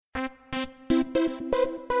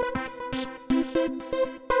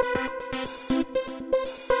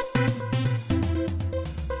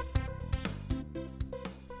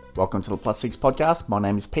Welcome to the Plus Six podcast. My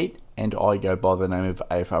name is Pete and I go by the name of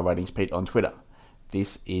AFL Ratings Pete on Twitter.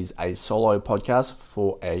 This is a solo podcast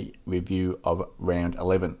for a review of round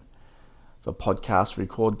 11. The podcast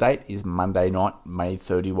record date is Monday night, May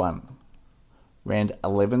 31. Round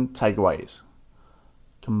 11 takeaways.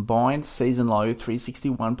 Combined season low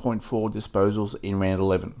 361.4 disposals in round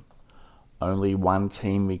 11. Only one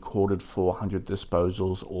team recorded 400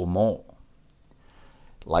 disposals or more.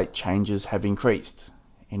 Late changes have increased.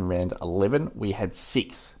 In round 11, we had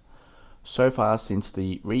 6. So far since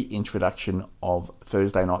the reintroduction of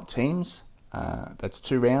Thursday night teams, that's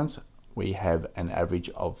 2 rounds, we have an average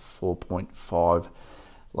of 4.5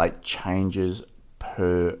 late changes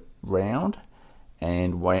per round.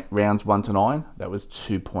 And rounds 1 to 9, that was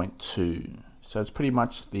 2.2. So it's pretty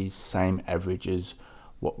much the same average as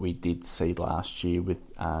what we did see last year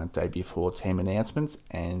with day before team announcements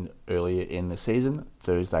and earlier in the season,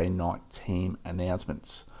 Thursday night team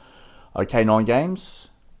announcements. Okay, 9 games.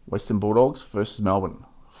 Western Bulldogs versus Melbourne.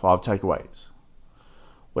 5 takeaways.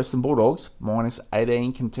 Western Bulldogs minus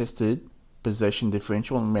 18 contested possession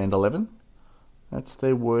differential in round 11. That's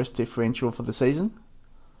their worst differential for the season.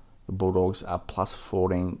 The Bulldogs are plus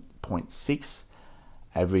 14.6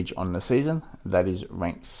 average on the season. That is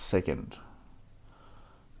ranked second.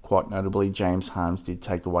 Quite notably, James Harmes did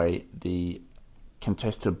take away the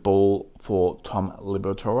contested ball for Tom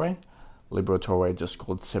Liberatore. Liberatore just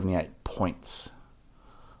scored 78 points.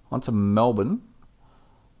 On to Melbourne.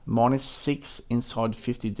 Minus 6 inside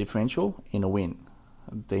 50 differential in a win.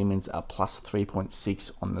 Demons are plus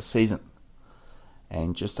 3.6 on the season.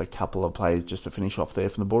 And just a couple of players just to finish off there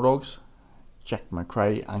from the Bulldogs. Jack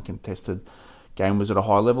Macrae, uncontested. Game was at a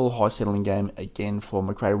high level, high settling game again for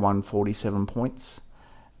Macrae, won 47 points.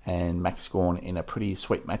 And Max Gawn in a pretty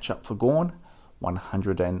sweet matchup for Gawn,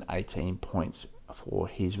 118 points for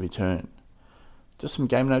his return. Just some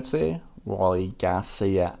game notes there. Riley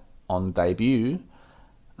Garcia on debut,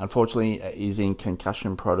 unfortunately, is in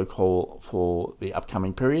concussion protocol for the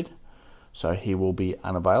upcoming period, so he will be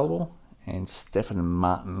unavailable. And Stephen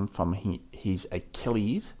Martin from his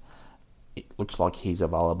Achilles, it looks like he's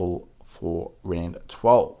available for round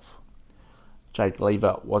 12. Jake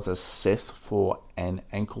Lever was assessed for an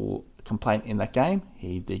ankle complaint in that game.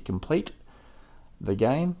 He did complete the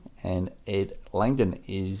game, and Ed Langdon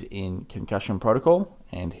is in concussion protocol,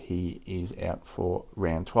 and he is out for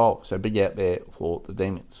round 12. So big out there for the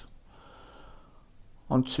Demons.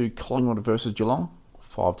 On to Collingwood versus Geelong.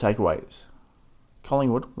 5 takeaways.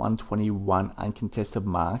 Collingwood 121 uncontested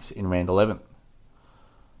marks in round 11.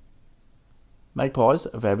 Magpies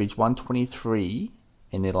have averaged 123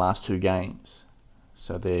 in their last 2 games.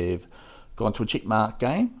 So they've gone to a chip mark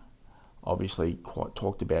game, obviously quite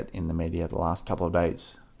talked about in the media the last couple of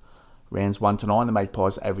days. Rounds 1 to 9, the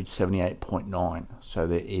Magpies averaged 78.9, so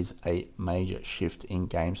there is a major shift in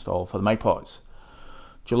game style for the Magpies.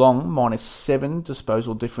 Geelong minus 7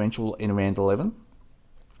 disposal differential in round 11.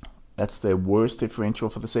 That's their worst differential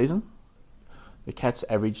for the season. The Cats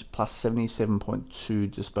averaged plus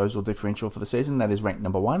 77.2 disposal differential for the season. That is ranked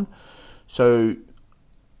number 1. So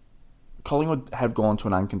Collingwood have gone to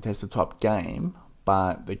an uncontested type game,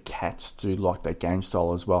 but the Cats do like that game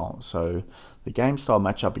style as well. So the game style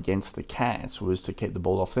matchup against the Cats was to keep the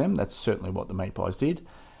ball off them. That's certainly what the Magpies did.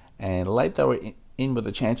 And late they were in with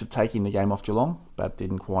a chance of taking the game off Geelong, but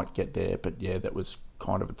didn't quite get there. But yeah, that was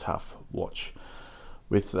kind of a tough watch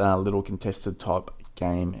with a little contested type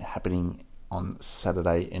game happening on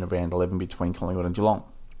Saturday in round 11 between Collingwood and Geelong.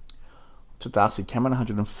 To Darcy Cameron,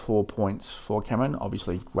 104 points for Cameron.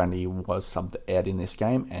 Obviously, Grundy was subbed out in this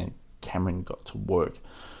game, and Cameron got to work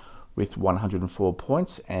with 104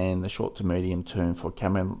 points, and the short to medium term for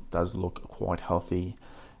Cameron does look quite healthy,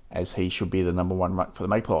 as he should be the number 1 ruck for the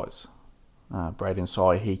Magpies. Braden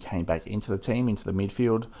Sy, he came back into the team, into the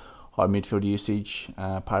midfield, high midfield usage,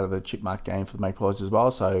 part of the chip mark game for the Magpies as well,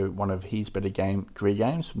 so one of his better career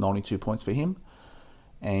games, 92 points for him.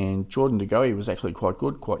 And Jordan De Goey was actually quite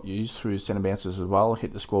good, quite used through centre bounces as well,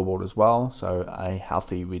 hit the scoreboard as well. So a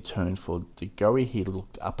healthy return for De Goey. He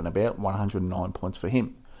looked up and about, 109 points for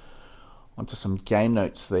him. Onto some game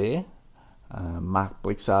notes there. Mark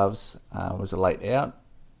Blixarves was a late out,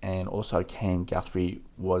 and also Cam Guthrie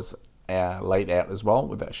was late out as well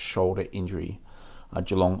with a shoulder injury.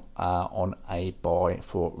 Geelong are on a bye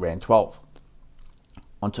for round 12.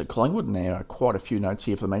 Onto Collingwood now, quite a few notes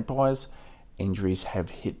here for the Magpies. Injuries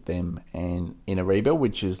have hit them and in a rebuild,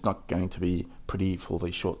 which is not going to be pretty for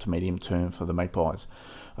the short to medium term for the Magpies.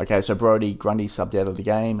 Okay, so Brodie Grundy subbed out of the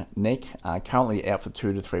game. Nick currently out for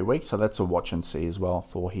 2 to 3 weeks, so that's a watch and see as well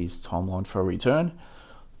for his timeline for a return.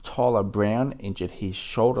 Tyler Brown injured his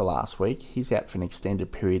shoulder last week. He's out for an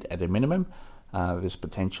extended period at a minimum. There's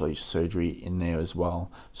potentially surgery in there as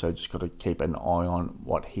well. So just got to keep an eye on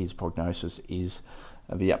what his prognosis is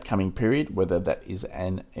the upcoming period, whether that is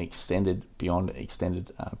an beyond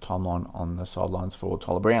extended timeline on the sidelines for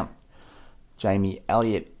Tyler Brown. Jamie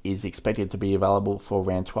Elliott is expected to be available for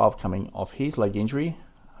round 12 coming off his leg injury.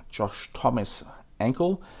 Josh Thomas'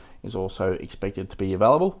 ankle is also expected to be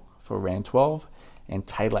available for round 12. And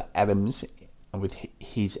Taylor Adams, with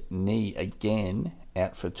his knee again,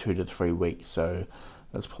 out for 2 to 3 weeks. So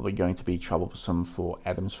that's probably going to be troublesome for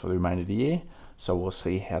Adams for the remainder of the year. So we'll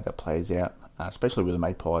see how that plays out, especially with the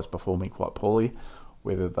Magpies performing quite poorly,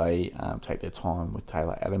 whether they take their time with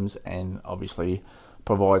Taylor Adams and obviously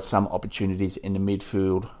provide some opportunities in the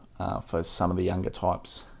midfield for some of the younger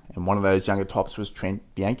types. And one of those younger types was Trent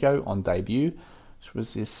Bianco on debut, which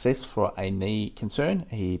was assessed for a knee concern.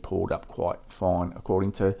 He pulled up quite fine,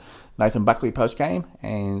 according to Nathan Buckley post-game.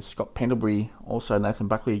 And Scott Pendlebury, also Nathan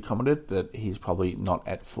Buckley, commented that he's probably not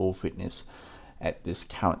at full fitness at this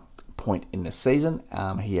current point in the season.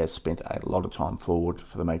 He has spent a lot of time forward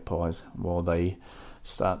for the Magpies while they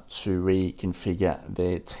start to reconfigure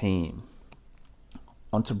their team.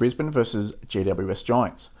 On to Brisbane versus GWS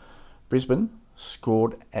Giants. Brisbane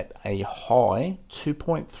scored at a high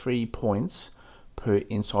 2.3 points per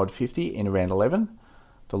inside 50 in round 11.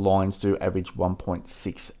 The Lions do average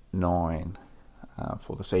 1.69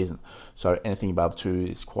 for the season. So anything above 2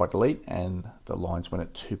 is quite elite, and the Lions went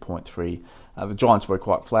at 2.3. The Giants were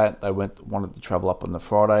quite flat. They wanted to travel up on the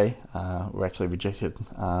Friday. Were actually rejected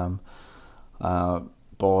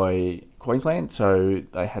by Queensland, so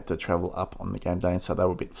they had to travel up on the game day, and so they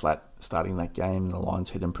were a bit flat starting that game. The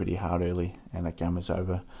Lions hit them pretty hard early, and that game was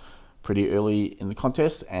over pretty early in the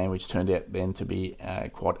contest, and which turned out then to be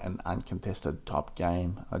quite an uncontested type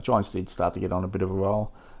game. Giants did start to get on a bit of a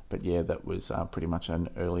roll, but yeah, that was pretty much an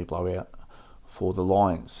early blowout for the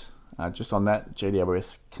Lions. Just on that,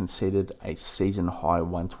 GWS conceded a season-high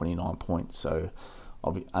 129 points, so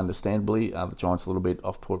understandably, the Giants a little bit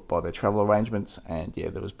off-put by their travel arrangements, and yeah,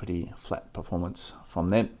 there was pretty flat performance from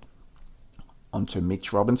them. On to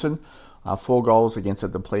Mitch Robinson. 4 goals against a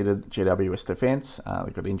depleted GWS defence.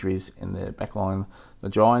 They've got injuries in their backline, the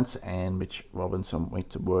Giants, and Mitch Robinson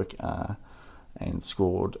went to work and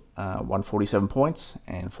scored 147 points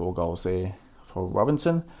and 4 goals there for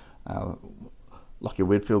Robinson. Lockie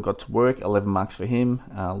Whitfield got to work, 11 marks for him,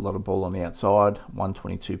 a lot of ball on the outside,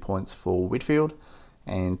 122 points for Whitfield,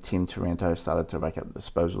 and Tim Taranto started to rack up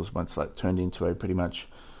disposals once that turned into a pretty much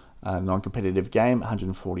non-competitive game,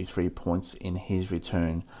 143 points in his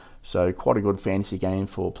return. So quite a good fantasy game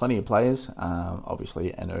for plenty of players,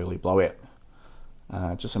 obviously an early blowout.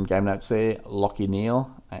 Just some game notes there. Lockie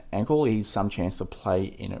Neal, ankle, he's some chance to play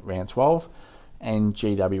in at round 12, and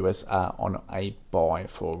GWS are on a bye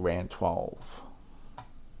for round 12.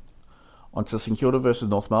 On to St Kilda versus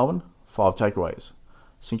North Melbourne, 5 takeaways.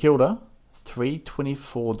 St Kilda,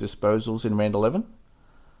 324 disposals in round 11.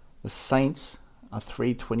 The Saints are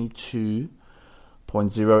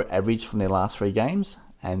 322.0 average from their last 3 games,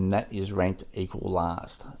 and that is ranked equal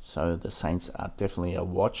last. So the Saints are definitely a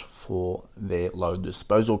watch for their low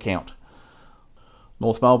disposal count.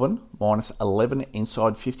 North Melbourne, minus 11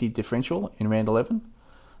 inside 50 differential in round 11.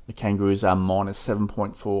 The Kangaroos are minus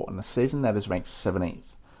 7.4 on the season. That is ranked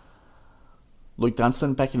 17th. Luke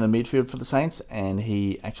Dunstan back in the midfield for the Saints, and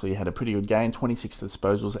he actually had a pretty good game, 26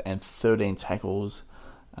 disposals and 13 tackles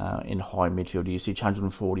in high midfield usage,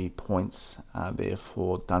 140 points there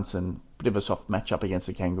for Dunstan. Bit of a soft matchup against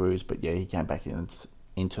the Kangaroos, but yeah, he came back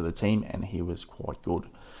into the team and he was quite good.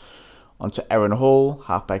 On to Aaron Hall,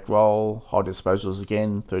 halfback role, high disposals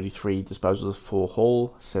again, 33 disposals for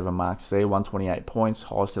Hall, 7 marks there, 128 points,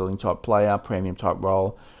 high ceiling type player, premium type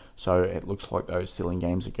role. So it looks like those ceiling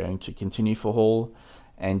games are going to continue for Hall.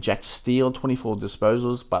 And Jack Steele, 24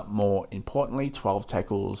 disposals, but more importantly, 12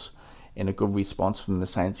 tackles in a good response from the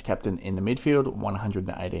Saints captain in the midfield,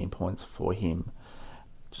 118 points for him.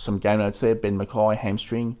 Just some game notes there. Ben Mackay,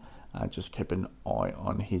 hamstring. Just keep an eye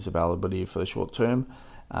on his availability for the short term.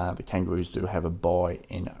 The Kangaroos do have a bye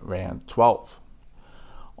in round 12.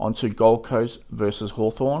 On to Gold Coast versus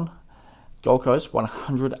Hawthorn. Gold Coast,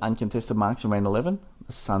 100 uncontested marks in round 11.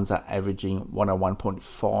 The Suns are averaging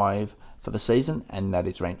 101.5 for the season, and that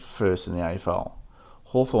is ranked first in the AFL.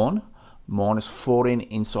 Hawthorn, minus 14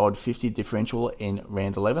 inside 50 differential in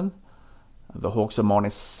round 11. The Hawks are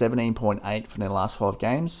minus 17.8 for their last 5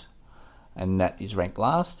 games, and that is ranked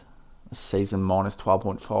last. The season minus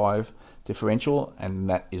 12.5 differential, and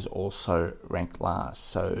that is also ranked last.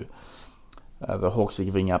 So the Hawks are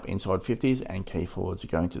giving up inside 50s, and key forwards are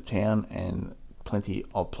going to town, and plenty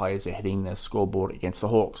of players are hitting the scoreboard against the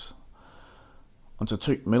Hawks. Onto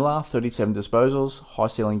Tuke Miller, 37 disposals, high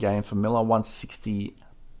ceiling game for Miller, 160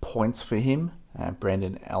 points for him.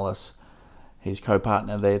 Brandon Ellis, his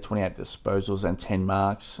co-partner there, 28 disposals and 10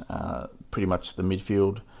 marks. Pretty much the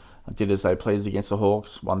midfield did as they pleased against the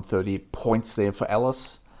Hawks, 130 points there for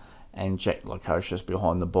Ellis. And Jack Lukosius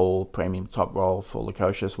behind the ball, premium top role for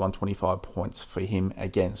Lukosius, 125 points for him.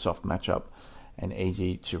 Again, soft matchup and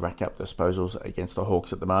easy to rack up disposals against the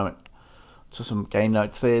Hawks at the moment. So some game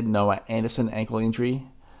notes there. Noah Anderson, ankle injury.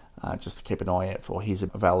 Just to keep an eye out for his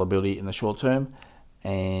availability in the short term.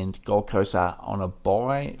 And Gold Coast are on a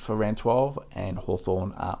bye for round 12, and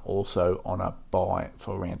Hawthorn are also on a bye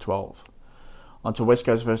for round 12. On to West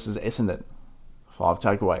Coast versus Essendon. 5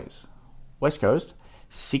 takeaways. West Coast,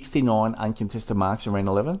 69 uncontested marks in round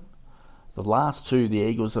 11. The last two, the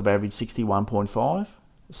Eagles have averaged 61.5.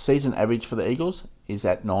 Season average for the Eagles is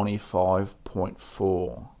at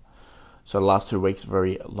 95.4. So the last 2 weeks,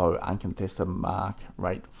 very low uncontested mark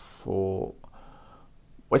rate for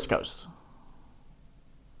West Coast.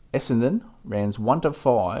 Essendon, rounds 1 to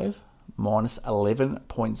 5, minus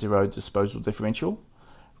 11.0 disposal differential.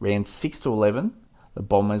 Rounds 6 to 11, the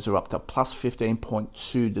Bombers are up to plus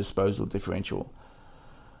 15.2 disposal differential.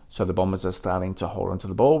 So the Bombers are starting to hold onto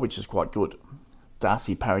the ball, which is quite good.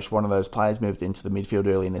 Darcy Parish, one of those players, moved into the midfield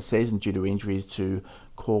early in the season due to injuries to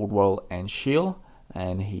Caldwell and Shield,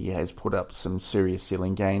 and he has put up some serious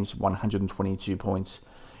ceiling games, 122 points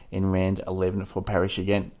in round 11 for Parish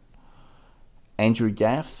again. Andrew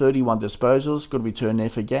Gaff, 31 disposals, good return there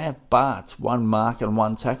for Gaff, but 1 mark and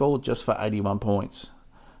 1 tackle just for 81 points.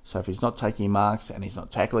 So if he's not taking marks and he's not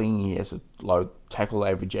tackling, he has a low tackle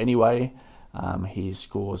average anyway. His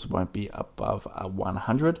scores won't be above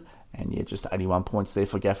 100, and just 81 points there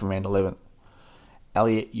for Gaff in round 11.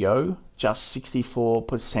 Elliot Yeo, just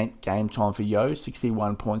 64% game time for Yeo,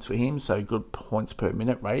 61 points for him, so good points per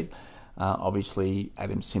minute rate. Obviously,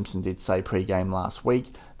 Adam Simpson did say pre-game last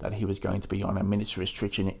week that he was going to be on a minutes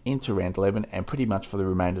restriction into round 11 and pretty much for the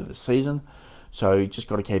remainder of the season. So just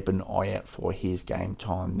got to keep an eye out for his game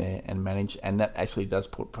time there and manage. And that actually does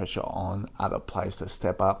put pressure on other players to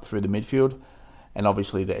step up through the midfield. And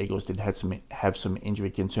obviously the Eagles did have some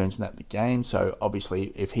injury concerns in that game. So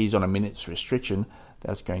obviously if he's on a minutes restriction,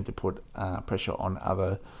 that's going to put pressure on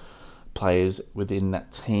other players within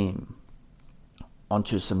that team.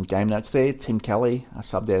 Onto some game notes there. Tim Kelly,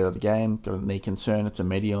 subbed out of the game, got a knee concern. It's a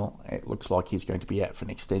medial. It looks like he's going to be out for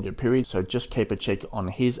an extended period. So just keep a check on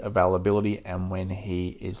his availability and when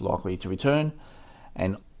he is likely to return.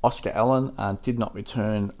 And Oscar Allen did not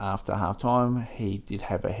return after halftime. He did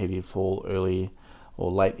have a heavy fall early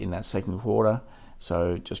or late in that second quarter.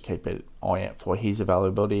 So just keep an eye out for his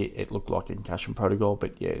availability. It looked like a concussion protocol,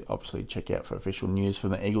 but obviously check out for official news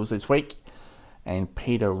from the Eagles this week. And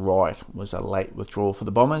Peter Wright was a late withdrawal for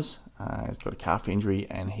the Bombers. He's got a calf injury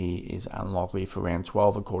and he is unlikely for round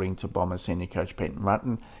 12, according to Bombers senior coach Peyton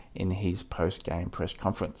Rutten in his post-game press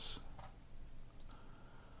conference.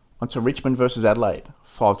 On to Richmond versus Adelaide.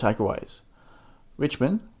 5 takeaways.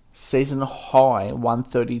 Richmond, season high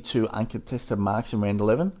 132 uncontested marks in round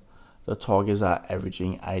 11. The Tigers are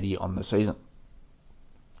averaging 80 on the season.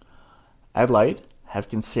 Adelaide have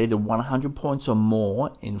conceded 100 points or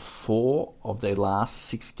more in 4 of their last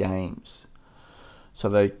 6 games. So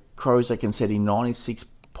the Crows are conceding 96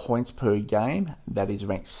 points per game. That is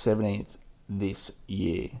ranked 17th this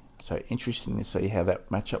year. So interesting to see how that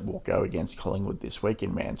matchup will go against Collingwood this week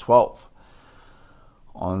in round 12.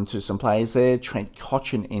 On to some players there. Trent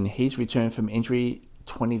Cotchin in his return from injury,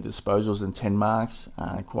 20 disposals and 10 marks.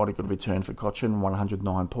 Quite a good return for Cotchin,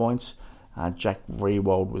 109 points. Jack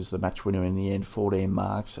Riewoldt was the match winner in the end, 14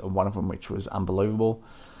 marks, one of them which was unbelievable,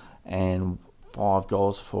 and 5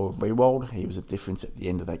 goals for Riewoldt. He was a difference at the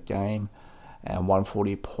end of that game, and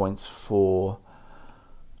 140 points for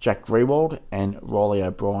Jack Riewoldt and Riley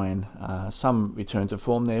O'Brien. Some return to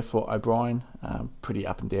form there for O'Brien, pretty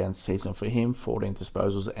up and down season for him, 14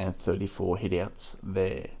 disposals and 34 hitouts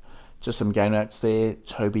there. Just some game notes there.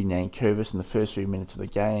 Toby Nankervis in the first few minutes of the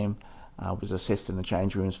game was assessed in the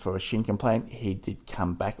change rooms for a shin complaint. He did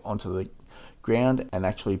come back onto the ground and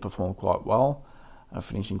actually performed quite well,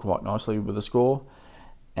 finishing quite nicely with a score.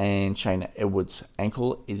 And Shane Edwards'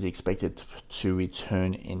 ankle is expected to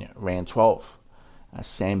return in round 12.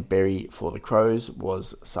 Sam Berry for the Crows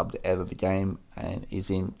was subbed out of the game and is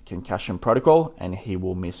in concussion protocol, and he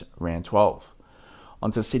will miss round 12.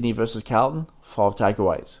 On to Sydney versus Carlton, 5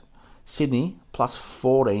 takeaways. Sydney plus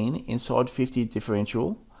 14 inside 50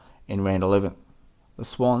 differential in round 11. The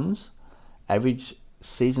Swans' average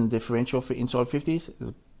season differential for inside 50s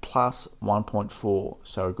is plus 1.4.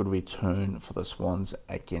 So a good return for the Swans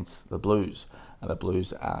against the Blues. The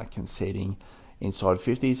Blues are conceding inside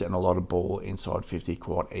 50s and a lot of ball inside 50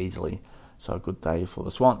 quite easily. So a good day for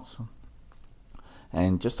the Swans.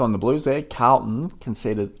 And just on the Blues there, Carlton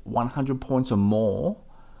conceded 100 points or more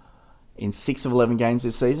in 6 of 11 games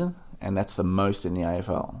this season, and that's the most in the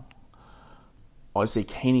AFL. Isaac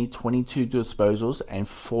Heaney, 22 disposals and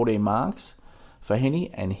 14 marks for Heaney,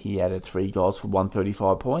 and he added 3 goals for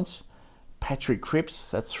 135 points. Patrick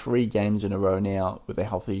Cripps, that's 3 games in a row now with a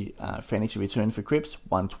healthy fantasy return for Cripps,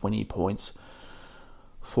 120 points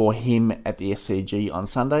for him at the SCG on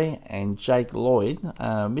Sunday. And Jake Lloyd,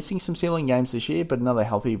 missing some ceiling games this year, but another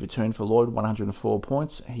healthy return for Lloyd, 104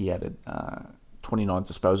 points. He added 29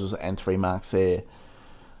 disposals and 3 marks there.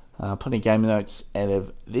 Plenty of game notes out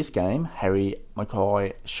of this game. Harry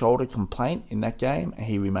Mackay shoulder complaint in that game.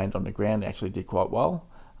 He remained on the ground, actually did quite well.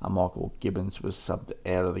 Michael Gibbons was subbed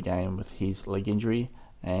out of the game with his leg injury,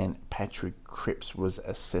 and Patrick Cripps was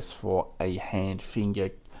assessed for a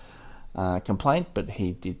hand-finger complaint, but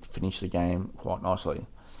he did finish the game quite nicely.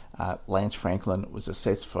 Lance Franklin was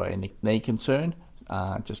assessed for a knee concern.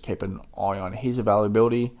 Just keep an eye on his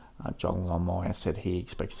availability. John Longmire said he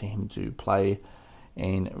expects him to play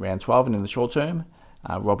in round 12 and in the short term.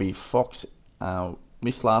 Robbie Fox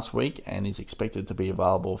missed last week and is expected to be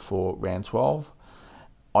available for round 12.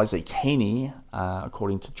 Isaac Heaney,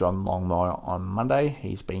 according to John Longmire on Monday,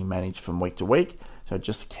 he's being managed from week to week, so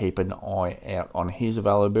just keep an eye out on his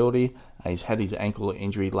availability. He's had his ankle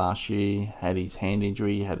injury last year, had his hand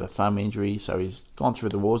injury, had a thumb injury, so he's gone through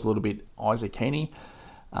the wars a little bit, Isaac Heaney,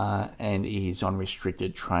 and he's on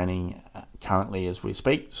restricted training currently as we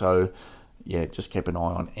speak, so yeah, just keep an eye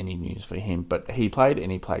on any news for him. But he played,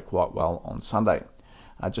 and he played quite well on Sunday.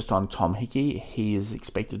 Just on Tom Hickey, he is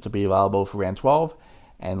expected to be available for round 12,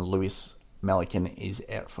 and Lewis Melican is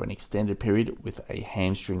out for an extended period with a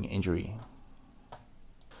hamstring injury.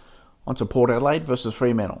 On to Port Adelaide versus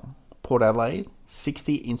Fremantle. Port Adelaide,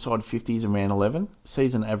 60 inside 50s in round 11,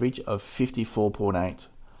 season average of 54.8.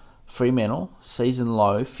 Fremantle, season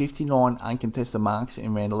low, 59 uncontested marks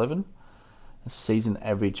in round 11. Season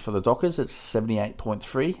average for the Dockers at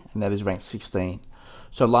 78.3, and that is ranked 16.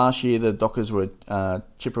 So last year the Dockers were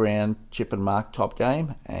chip and mark top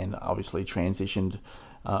game, and obviously transitioned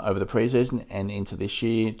over the preseason and into this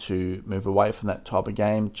year to move away from that type of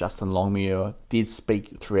game. Justin Longmuir did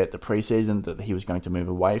speak throughout the preseason that he was going to move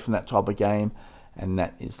away from that type of game, and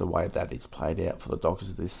that is the way that it's played out for the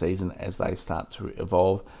Dockers this season as they start to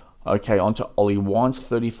evolve. Okay, on to Ollie Wines,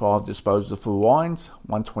 35 disposals for Wines,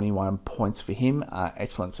 121 points for him.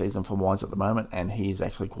 Excellent season for Wines at the moment, and he is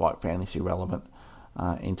actually quite fantasy relevant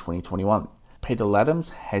in 2021. Peter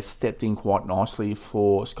Laddams has stepped in quite nicely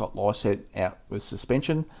for Scott Lysett out with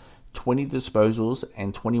suspension. 20 disposals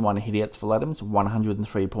and 21 hitouts for Laddams,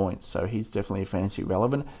 103 points. So he's definitely fantasy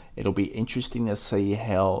relevant. It'll be interesting to see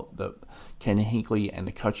how Ken Hinkley and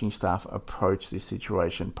the coaching staff approach this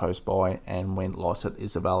situation post-bye and when Lysett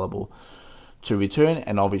is available to return.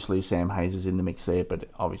 And obviously Sam Hayes is in the mix there, but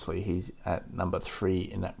obviously he's at number 3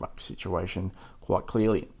 in that ruck situation quite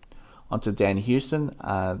clearly. On to Dan Houston,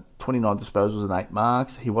 29 disposals and 8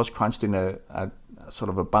 marks. He was crunched in a sort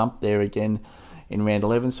of a bump there again in round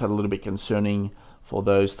 11, so a little bit concerning for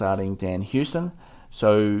those starting Dan Houston.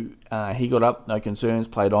 So he got up, no concerns,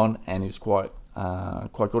 played on, and he was quite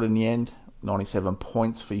good in the end. 97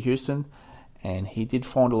 points for Houston, and he did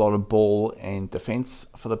find a lot of ball and defence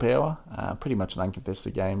for the Power. Pretty much an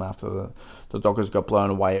uncontested game after the Dockers got blown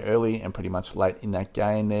away early and pretty much late in that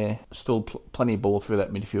game there. Still plenty of ball through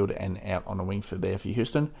that midfield and out on the wing for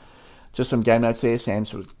Houston. Just some game notes there. Sam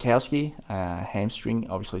Switkowski, hamstring.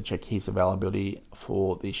 Obviously check his availability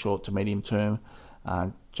for the short to medium term.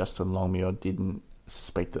 Justin Longmuir didn't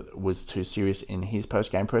suspect that it was too serious in his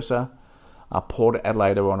post-game presser. Port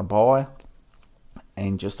Adelaide are on a bye.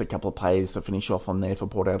 And just a couple of players to finish off on there for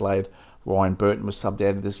Port Adelaide. Ryan Burton was subbed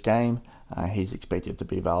out of this game. He's expected to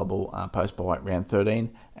be available post-bye at round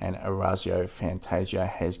 13. And Orazio Fantasia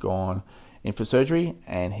has gone in for surgery,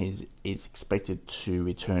 and he is expected to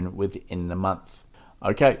return within the month.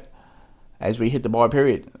 Okay, as we hit the bye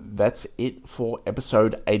period, that's it for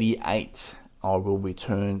episode 88. I will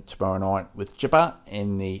return tomorrow night with Jeppa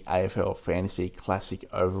in the AFL Fantasy Classic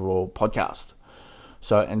Overall podcast.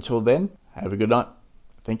 So until then, have a good night.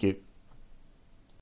 Thank you.